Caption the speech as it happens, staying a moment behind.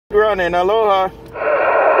Running, aloha. And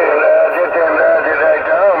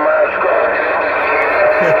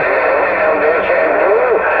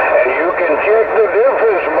you can check the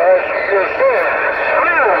difference by yourself.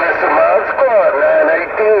 Mr. ModSquad,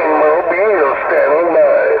 918, Mobile, standing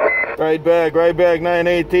by. Right back,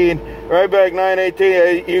 918. Right back,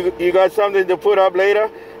 918. You got something to put up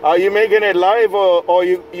later? Are you making it live or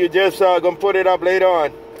you just gonna put it up later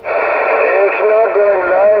on? It's not going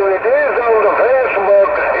live. It is on the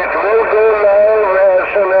Facebook. It will go live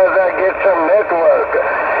as soon as I get some network.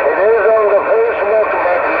 It is on the Facebook,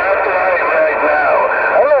 but not live right now.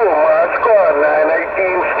 Hello, ModSquad,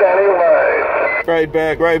 918, standing by. Right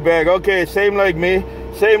back. Okay, same like me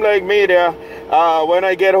there. When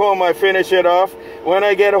I get home, I finish it off. When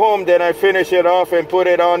I get home, then I finish it off and put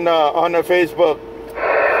it on the Facebook.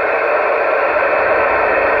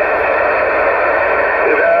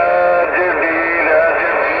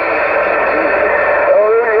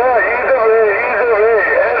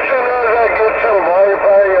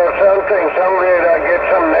 Somewhere I get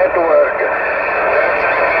some network.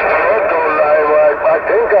 It go live, I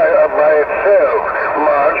think by itself.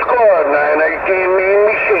 ModSquad, 918 mean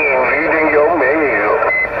machine, reading your mail.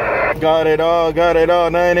 Got it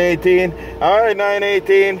all, 918. All right,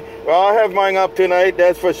 918. Well, I'll have mine up tonight,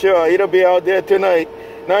 that's for sure. It'll be out there tonight.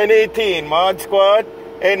 918, ModSquad.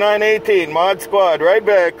 Hey, 918, ModSquad. Right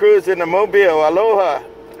back, cruising the Mobile. Aloha.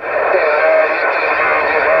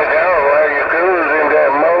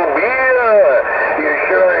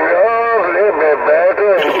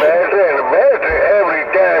 Better every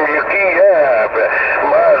time you key up.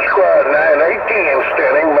 ModSquad 918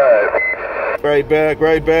 standing by. Right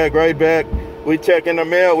back. We checking the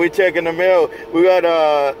mail. We got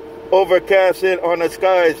overcast on the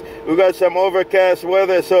skies. We got some overcast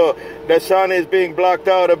weather, so the sun is being blocked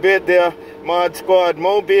out a bit there. ModSquad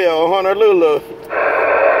Mobile, Honolulu. 10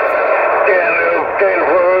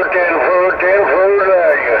 foot.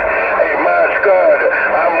 Hey, ModSquad,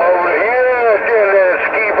 I'm over here. Let's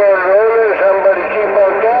keep on rolling. Somebody keep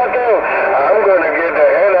on talking. I'm going to get the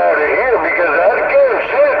hell out of here because I can't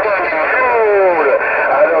sit on the road.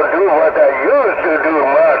 I don't do what I used to do.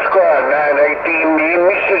 ModSquad 918 mean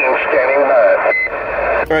machine standing by.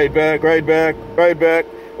 Right back.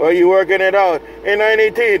 Well, you working it out. Hey,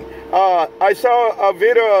 918, I saw a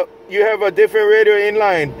video. You have a different radio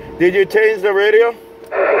inline. Did you change the radio?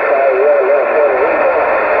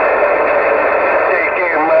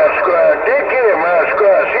 Take care,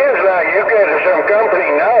 ModSquad. Seems like you getting some company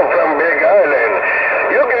now from Big Island.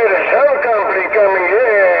 You getting some company coming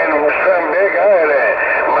in from Big Island.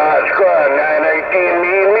 ModSquad 918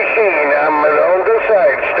 mean machine. I'm on the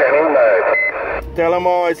side standing by. Tell them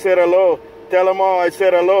all I said hello.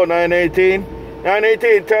 918.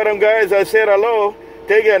 918, tell them guys I said hello.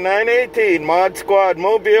 Take it, 918, ModSquad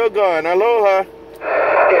Mobile gone. Aloha.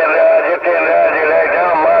 Tell Roger, like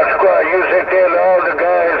down, ModSquad. You say tell all the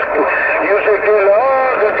guys.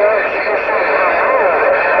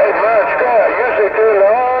 Hey, ModSquad, you say tell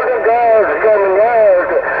all the guys coming out.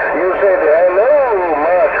 You said hello,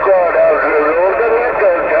 ModSquad. I'll roll the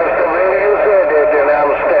letter just the way you said it, and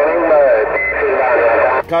I'm standing by.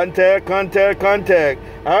 Contact.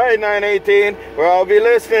 All right, 918. Well, I'll be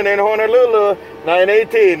listening in Honolulu.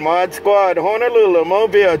 918, ModSquad, Honolulu,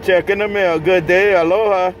 Mobile, checking the mail. Good day,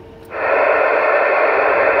 aloha.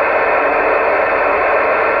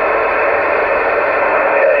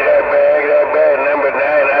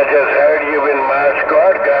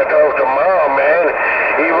 Got off the mall, man.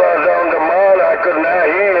 He was on the mall. I could not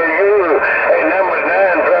hear you. Hey, number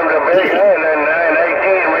 9 from the Big Island,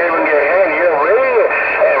 918, waving your hand your way.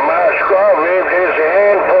 And ModSquad waved his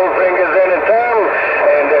hand, 4 fingers and a thumb,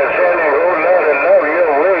 and sending a whole lot of love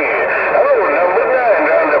your way. Hello, number 9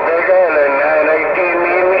 from the Big Island, 918,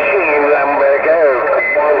 mean machine. I'm back out.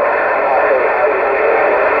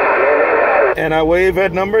 And I wave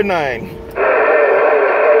at number 9.